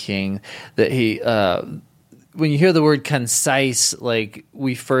Stephen King. That he, when you hear the word concise, like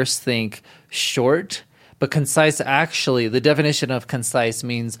we first think short. But concise, actually, the definition of concise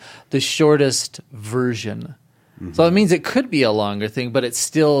means the shortest version. Mm-hmm. So it means it could be a longer thing, but it's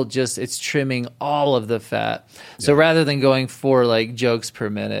still it's trimming all of the fat. So rather than going for like jokes per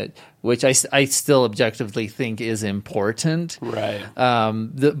minute, which I still objectively think is important. Right.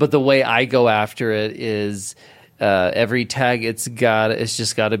 But the way I go after it is... every tag it's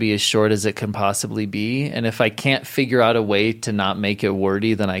just got to be as short as it can possibly be, and if I can't figure out a way to not make it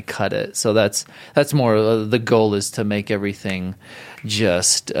wordy, then I cut it. So that's more the goal, is to make everything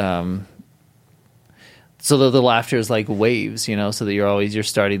just so that the laughter is like waves, so that you're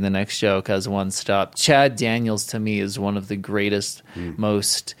starting the next joke as one stop. Chad Daniels to me is one of the greatest,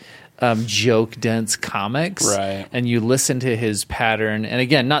 most joke dense comics, right? And you listen to his pattern, and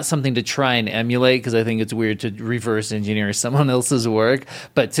again, not something to try and emulate, because I think it's weird to reverse engineer someone else's work,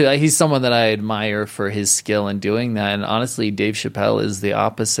 but he's someone that I admire for his skill in doing that. And honestly, Dave Chappelle is the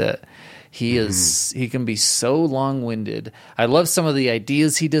opposite. He can be so long-winded. I love some of the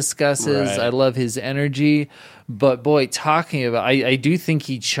ideas he discusses. Right. I love his energy. But boy, talking about, I do think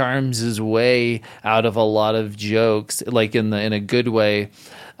he charms his way out of a lot of jokes, like in a good way.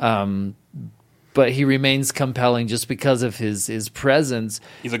 But he remains compelling just because of his presence.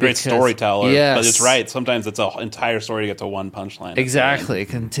 He's a great storyteller. Yes. But it's right. Sometimes it's an entire story to get to one punchline. Exactly. It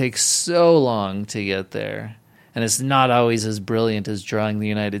can take so long to get there. And it's not always as brilliant as drawing the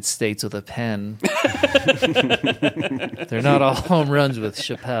United States with a pen. They're not all home runs with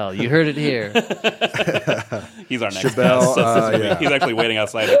Chappelle. You heard it here. He's our next Chappelle, guest. He's actually waiting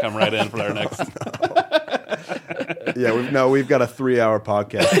outside to come right in for our next. Yeah, we've got a 3-hour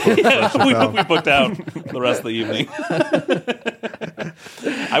podcast. We booked out the rest of the evening.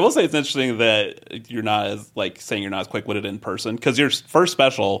 I will say it's interesting that you're not as saying you're not as quick-witted in person, because your first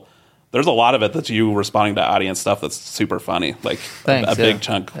special, there's a lot of it that's you responding to audience stuff that's super funny. Thanks, a big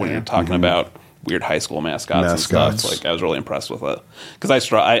chunk when you're talking about weird high school mascots and stuff. I was really impressed with it, because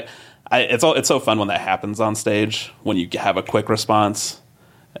it's so fun when that happens on stage, when you have a quick response.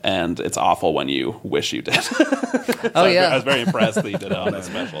 And it's awful when you wish you did. I was very impressed that you did it on that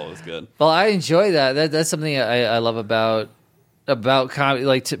special. It was good. Well, I enjoy that. That's something I love about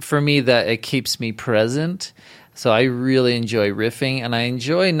comedy. For me, that it keeps me present. So I really enjoy riffing, and I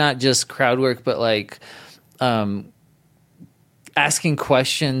enjoy not just crowd work, but asking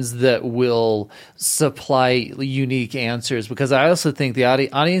questions that will supply unique answers, because I also think the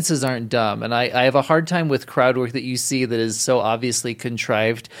audiences aren't dumb, and I have a hard time with crowd work that you see that is so obviously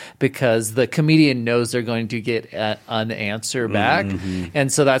contrived, because the comedian knows they're going to get an answer back. And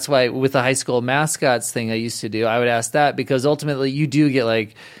so that's why with the high school mascots thing I used to do, I would ask that, because ultimately you do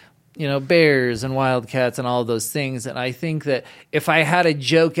get bears and wildcats and all of those things. And I think that if I had a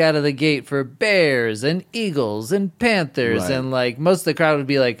joke out of the gate for bears and eagles and panthers, and most of the crowd would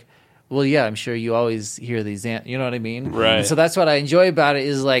be like, well, yeah, I'm sure you always hear these, you know what I mean? Right. And so that's what I enjoy about it,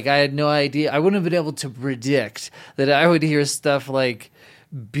 is I had no idea. I wouldn't have been able to predict that I would hear stuff like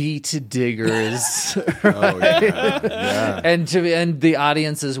beat diggers, and the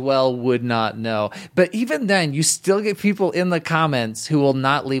audience as well would not know. But even then, you still get people in the comments who will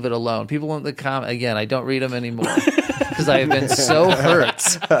not leave it alone. People in the again, I don't read them anymore because I have been so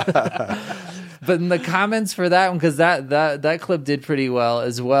hurt. But in the comments for that one, because that clip did pretty well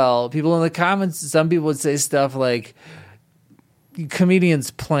as well. People in the comments, some people would say stuff like,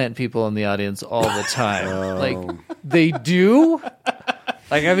 comedians plant people in the audience all the time. Like, they do?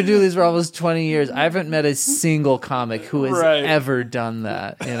 Like, I've been doing this for almost 20 years. I haven't met a single comic who has ever done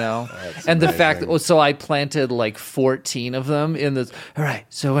that, you know? That's and amazing. the fact that, so I planted like 14 of them in this. All right,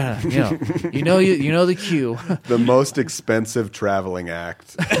 so, you know the cue. The most expensive traveling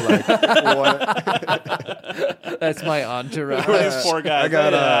act. Like, what? That's my entourage. These poor guys. I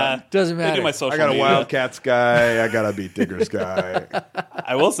got Doesn't They do matter. my social I got a media. Wildcats guy. I got a Beat Diggers guy.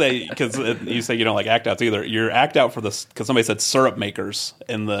 I will say, because you say you don't like act outs either. Your act out for this, because somebody said syrup makers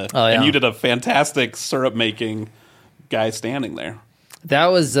in the, and you did a fantastic syrup making guy standing there. That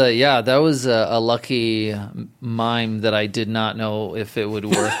was a lucky mime that I did not know if it would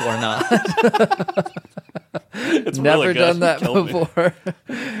work or not. It's Never really good. done that Killed me. before.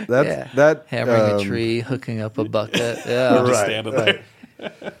 That Hammering a tree, hooking up a bucket. Yeah, Just Right, standing right.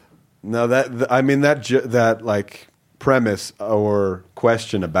 there. No, that like premise or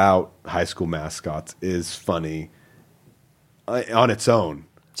question about high school mascots is funny on its own.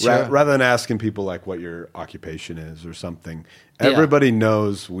 Sure. Rather than asking people like what your occupation is or something, everybody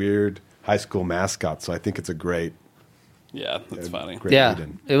knows weird high school mascots. So I think it's a great, Yeah, that's funny. great yeah.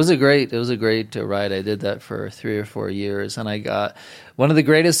 lead-in. It was a great ride. I did that for 3 or 4 years, and I got one of the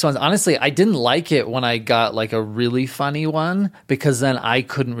greatest ones. Honestly, I didn't like it when I got like a really funny one, because then I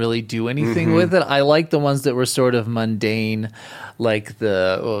couldn't really do anything with it. I like the ones that were sort of mundane, like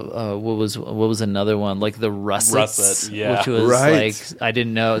the what was another one, like the russets, Russet, yeah. which was Right. like, I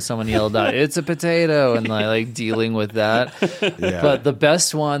didn't know, someone yelled out, "It's a potato," and I like dealing with that. Yeah. But the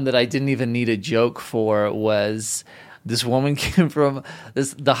best one that I didn't even need a joke for was, this woman came from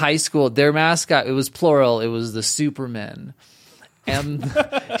the high school. Their mascot, it was plural. It was the Supermen. And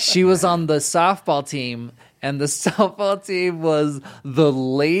she was on the softball team, and the softball team was the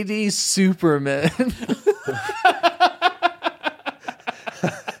Lady Superman.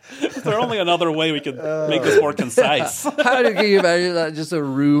 Is there only another way we could make this more concise? How can you imagine that? Just a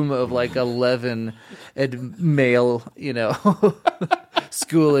room of like 11 male,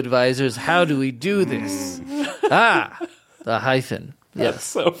 school advisors. How do we do this? The hyphen. That's Yes.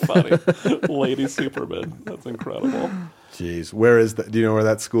 so funny. Lady Superman. That's incredible. Jeez, where is that? Do you know where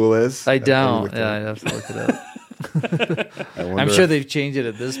that school is? I don't. Yeah, I'd have to look it up. I'm sure they've changed it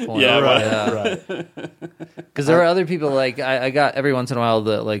at this point. Yeah, right. Because there are other people, like I got every once in a while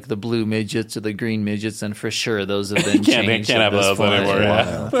the blue midgets or the green midgets, and for sure those have been changed. Can't have at this those point. anymore.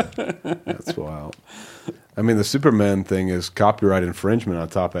 Yeah. That's wild. I mean, the Superman thing is copyright infringement on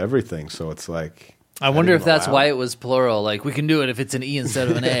top of everything. So it's like, I wonder if that's allowed. why it was plural. Like, we can do it if it's an E instead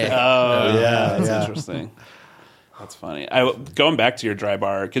of an A. Oh, Yeah, That's yeah. interesting. That's funny. Going back to your Dry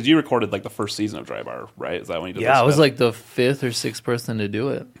Bar, because you recorded like the first season of Dry Bar, right? Is that when you did? Yeah, this I was stuff? like the 5th or 6th person to do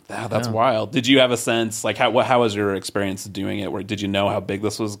it. Wow, that's wild. Did you have a sense, like, how was your experience doing it? Where did you know how big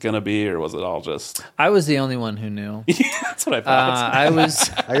this was going to be, or was it all just? I was the only one who knew. That's what I thought. I was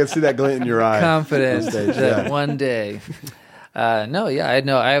I can see that glint in your eye. confident on stage, that yeah. one day. No, yeah, I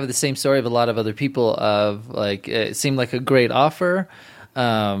know. I have the same story of a lot of other people. Of like, it seemed like a great offer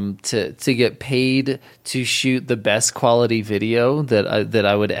to get paid to shoot the best quality video that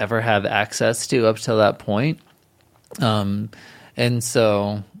I would ever have access to up till that point. And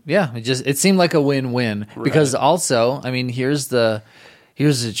so yeah, it seemed like a win-win because also, I mean, here's the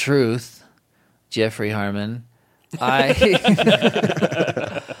truth, Jeffrey Harmon. I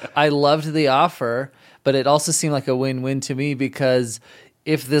loved the offer, but it also seemed like a win-win to me because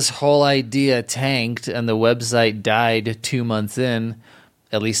if this whole idea tanked and the website died 2 months in,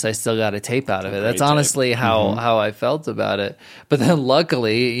 at least I still got a tape out of it. That's honestly how I felt about it. But then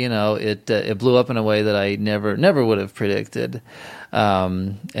luckily, it blew up in a way that I never would have predicted.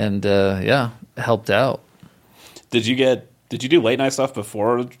 Helped out. Did you do late night stuff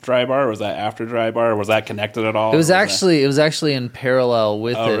before Dry Bar, or was that after Dry Bar, or was that connected at all? It was actually in parallel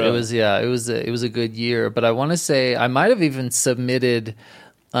with it. Really? It was a good year, but I want to say I might have even submitted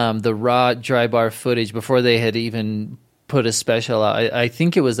the raw Dry Bar footage before they had even put a special out. I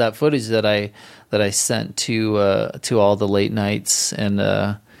think it was that footage that I sent to all the late nights,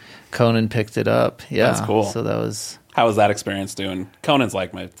 and Conan picked it up. Yeah, That's cool. So that was. How was that experience doing? Conan's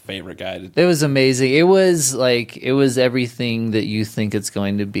like my favorite guy. It was amazing. It was everything that you think it's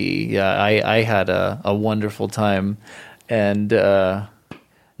going to be. Yeah, I had a wonderful time, and not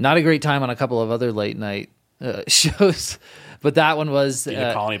a great time on a couple of other late night shows, but that one was. Did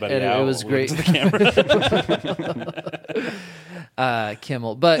you call anybody it, out? It was great. To the camera?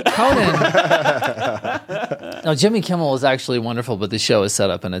 Kimmel, but Conan. No, Jimmy Kimmel is actually wonderful, but the show is set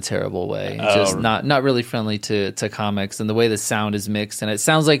up in a terrible way. Just not really friendly to comics, and the way the sound is mixed, and it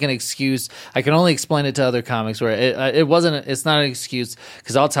sounds like an excuse. I can only explain it to other comics where it wasn't. It's not an excuse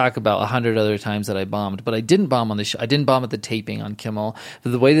because I'll talk about 100 other times that I bombed, but I didn't bomb on the show. I didn't bomb at the taping on Kimmel.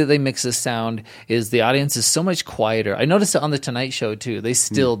 The way that they mix the sound is the audience is so much quieter. I noticed it on the Tonight Show too. They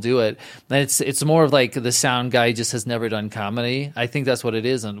still do it, and it's more of like the sound guy just has never done comedy. I think that's what it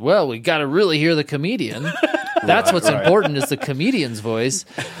is, and well, we got to really hear the comedian. That's what's important is the comedian's voice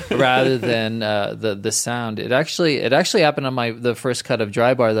rather than the sound. It actually happened on the first cut of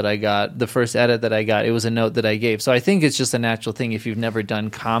Dry Bar that I got, the first edit that I got. It was a note that I gave. So I think it's just a natural thing if you've never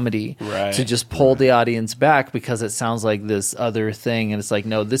done comedy to just pull the audience back because it sounds like this other thing, and it's like,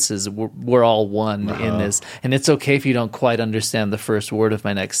 no, we're all one in this, and it's okay if you don't quite understand the first word of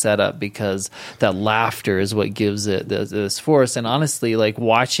my next setup because that laughter is what gives it this force. And honestly, like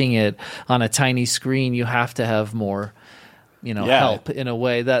watching it on a tiny screen, you have to have more help in a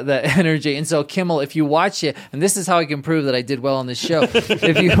way, that energy. And so Kimmel, if you watch it, and this is how I can prove that I did well on this show,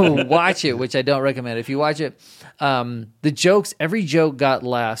 if you watch it, which I don't recommend, if you watch it, the jokes, every joke got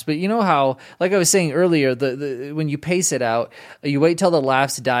laughs. But you know how, like I was saying earlier, when you pace it out, you wait till the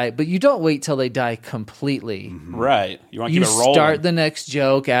laughs die, but you don't wait till they die completely. Right. You want to keep it rolling. You start the next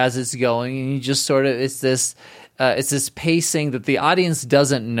joke as it's going, and you just sort of, it's this pacing that the audience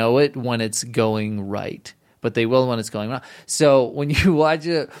doesn't know it when it's going right, but they will when it's going wrong. So when you watch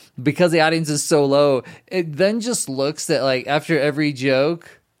it, because the audience is so low, it then just looks at, like, after every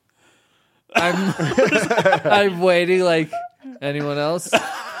joke, I'm waiting, like, anyone else?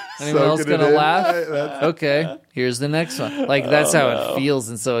 Anyone else gonna laugh? Okay, here's the next one. Like, that's how it feels,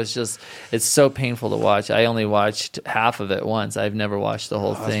 and so it's so painful to watch. I only watched half of it once. I've never watched the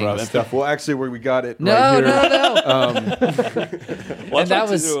whole thing. Well, actually, we got it no, right here. And that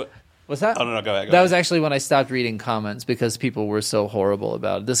was... What's that? Oh, no, go ahead. That was actually when I stopped reading comments because people were so horrible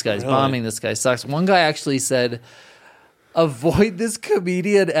about it. This guy's bombing, this guy sucks. One guy actually said, avoid this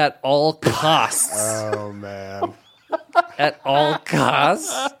comedian at all costs. Oh, man. At all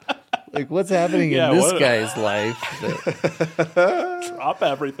costs? Like, what's happening in this guy's life? Drop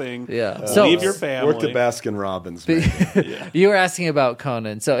everything. Yeah. So leave your family. Work to Baskin Robbins. You were asking about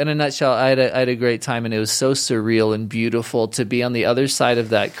Conan. So in a nutshell, I had a great time, and it was so surreal and beautiful to be on the other side of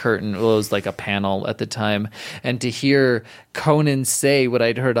that curtain. Well, it was like a panel at the time, and to hear Conan say what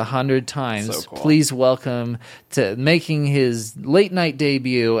I'd heard 100 times. So cool. Please welcome to making his late night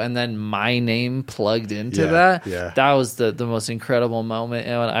debut, and then my name plugged into that. Yeah. That was the most incredible moment.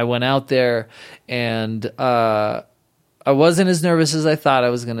 And I went out there, and I wasn't as nervous as I thought I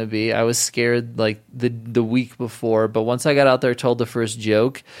was going to be. I was scared like the week before, but once I got out there, told the first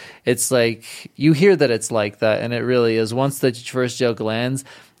joke, it's like you hear that it's like that, and it really is. Once the first joke lands,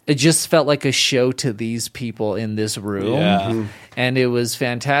 it just felt like a show to these people in this room, and it was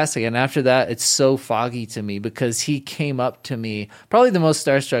fantastic. And after that, it's so foggy to me because he came up to me, probably the most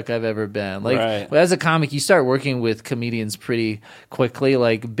starstruck I've ever been. Like, as a comic, you start working with comedians pretty quickly,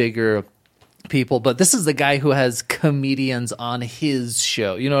 like bigger people, but this is the guy who has comedians on his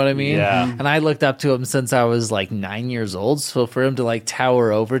show, you know what I mean? And I looked up to him since I was like 9 years old, so for him to like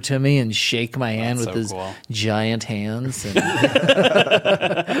tower over to me and shake my hand with his giant hands, and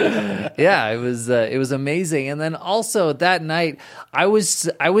it was amazing. And then also that night I was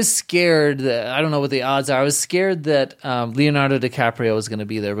scared that, I don't know what the odds are, I was scared that Leonardo DiCaprio was going to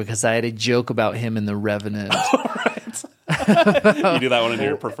be there because I had a joke about him in The Revenant. You do that one in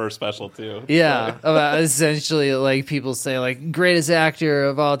your prefer special too. Yeah, about essentially, like, people say, like, greatest actor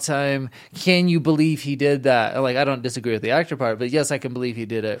of all time. Can you believe he did that? Like, I don't disagree with the actor part, but yes, I can believe he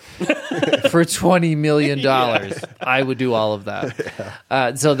did it for $20 million. I would do all of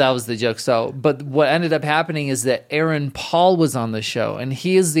that. So that was the joke. So, but what ended up happening is that Aaron Paul was on the show, and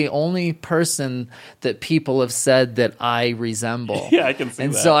he is the only person that people have said that I resemble. Yeah, I can see that.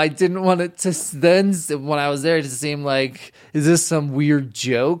 And so I didn't want it to then, when I was there, to seem like, is this some weird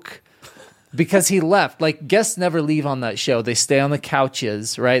joke? Because he left. Like, guests never leave on that show. They stay on the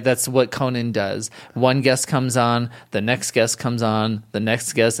couches, right? That's what Conan does. One guest comes on, the next guest comes on, the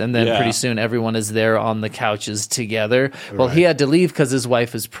next guest, and then pretty soon everyone is there on the couches together. Well, he had to leave because his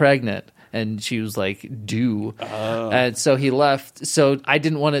wife is pregnant, and she was like, due. And so he left. So I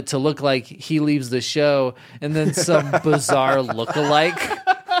didn't want it to look like he leaves the show and then some bizarre lookalike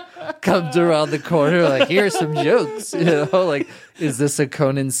comes around the corner, like, here's some jokes, you know, like, is this a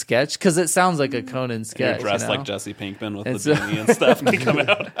Conan sketch? Because it sounds like a Conan sketch. You're dressed like Jesse Pinkman with the beanie and stuff, and they come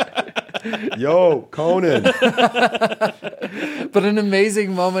out. Yo, Conan. But an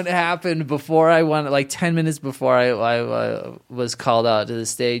amazing moment happened before I went, like 10 minutes before I was called out to the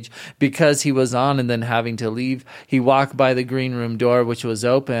stage, because he was on and then having to leave. He walked by the green room door, which was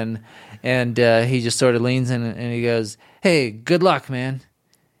open, and he just sort of leans in and he goes, "Hey, good luck, man."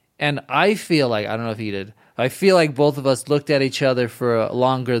 And I feel like, I don't know if he did, I feel like both of us looked at each other for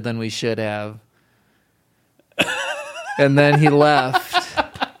longer than we should have. And then he left.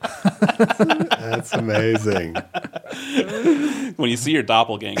 That's amazing. When you see your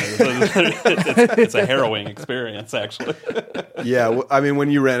doppelganger, it's a harrowing experience, actually. Yeah, I mean,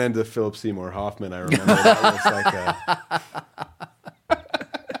 when you ran into Philip Seymour Hoffman, I remember that was like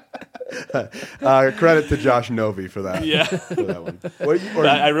credit to Josh Novi for that. Yeah. For that one.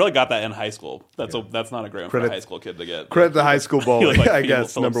 I really got that in high school. That's not a great one for a high school kid to get. Credit to high school bowling, I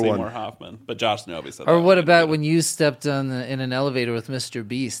guess, Philip number Seymour one. Hoffman, but Josh Novi said. Or that what one. about when you stepped in an elevator with Mr.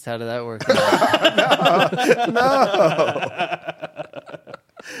 Beast? How did that work out?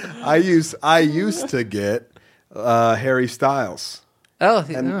 I used to get Harry Styles, Oh,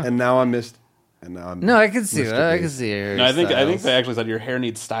 and now I'm missed. And now I'm no, I can see Mr. that. I Beast. can see it. No, I think they actually said your hair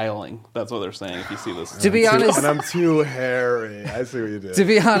needs styling. That's what they're saying. If you see this, To be honest, And I'm too hairy. I see what you did. to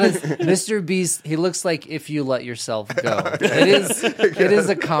be honest, Mr. Beast, he looks like if you let yourself go. It is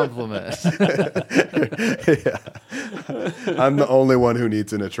a compliment. Yeah. I'm the only one who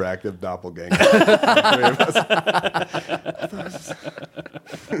needs an attractive doppelganger.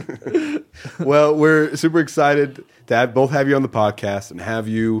 Well, we're super excited to both have you on the podcast and have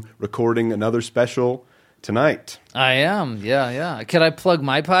you recording another special tonight. I am, yeah. Can I plug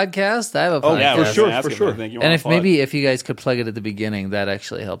my podcast? I have a podcast. Oh, yeah, for I was sure, gonna ask for if sure. anything you And wanna if plug. if you guys could plug it at the beginning, that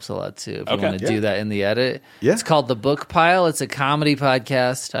actually helps a lot too. If you Okay. want to do that in the edit. Yeah. It's called The Book Pile. It's a comedy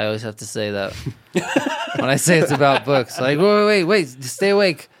podcast. I always have to say that. When I say it's about books, like, wait, stay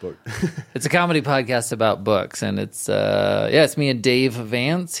awake. Book. It's a comedy podcast about books, and it's me and Dave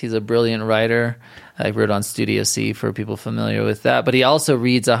Vance. He's a brilliant writer. I wrote on Studio C for people familiar with that, but he also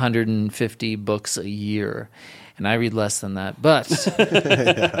reads 150 books a year. And I read less than that. But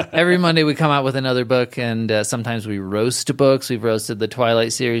every Monday we come out with another book, and sometimes we roast books. We've roasted the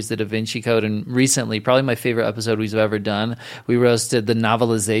Twilight series, the Da Vinci Code, and recently, probably my favorite episode we've ever done, we roasted the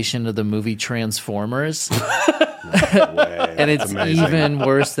novelization of the movie Transformers. And it's even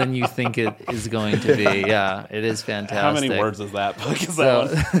worse than you think it is going to be. Yeah, it is fantastic. How many words is that book? Is So-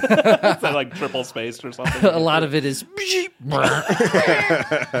 that one? Is that like triple spaced or something? A lot of it is... A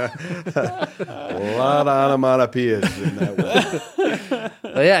lot of onomatopoeias in that one.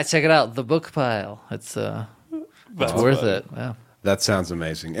 But yeah, check it out. The Book Pile. It's worth funny. it. Yeah. That sounds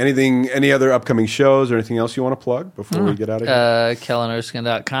amazing. Any other upcoming shows or anything else you want to plug before we get out of here?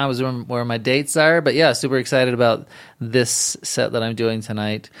 KellenErskine.com is where my dates are. But yeah, super excited about this set that I'm doing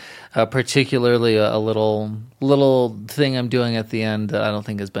tonight. Particularly a little thing I'm doing at the end that I don't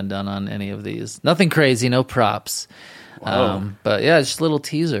think has been done on any of these. Nothing crazy, no props. But yeah, just a little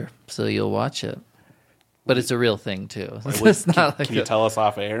teaser, so you'll watch it. But it's a real thing too. It's not like Can you tell us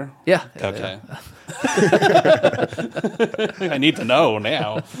off air? Yeah. Okay. I need to know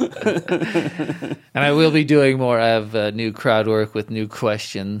now. And I will be doing more. I have new crowd work with new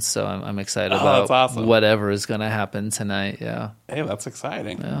questions, so I'm excited about that's awesome. whatever is going to happen tonight. Yeah. Hey, that's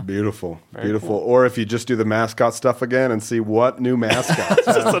exciting. Beautiful. Very Beautiful. cool. Or if you just do the mascot stuff again and see what new mascots.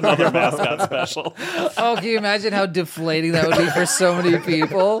 It's another mascot special. Oh, can you imagine how deflating that would be for so many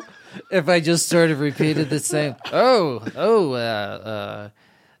people if I just sort of repeated the same?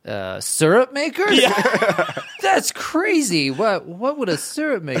 Syrup makers? Yeah. That's crazy. What would a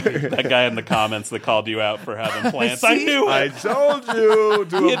syrup maker? That guy in the comments that called you out for having plants. I See? knew I it. told you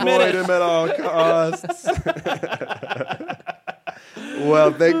to He admitted avoid him at all costs.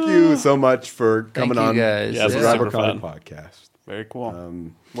 Well, thank you so much for coming you on guys. Yeah, the this was Driver super Comedy fun. podcast. Very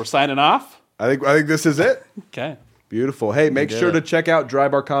cool. We're signing off. I think this is it. Okay. Beautiful. Hey, make sure to check out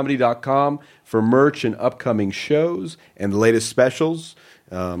drybarcomedy.com for merch and upcoming shows and the latest specials.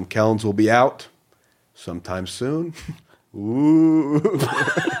 Kellen's will be out sometime soon. Ooh.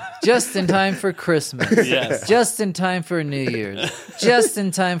 Just in time for Christmas. Yes. Just in time for New Year's. Just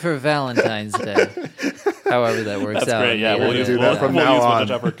in time for Valentine's Day. However that works That's out. great. Yeah, We'll we'll do use, that from we'll now use on.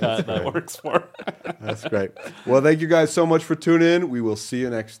 whichever cut that works for. That's great. Well, thank you guys so much for tuning in. We will see you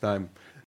next time.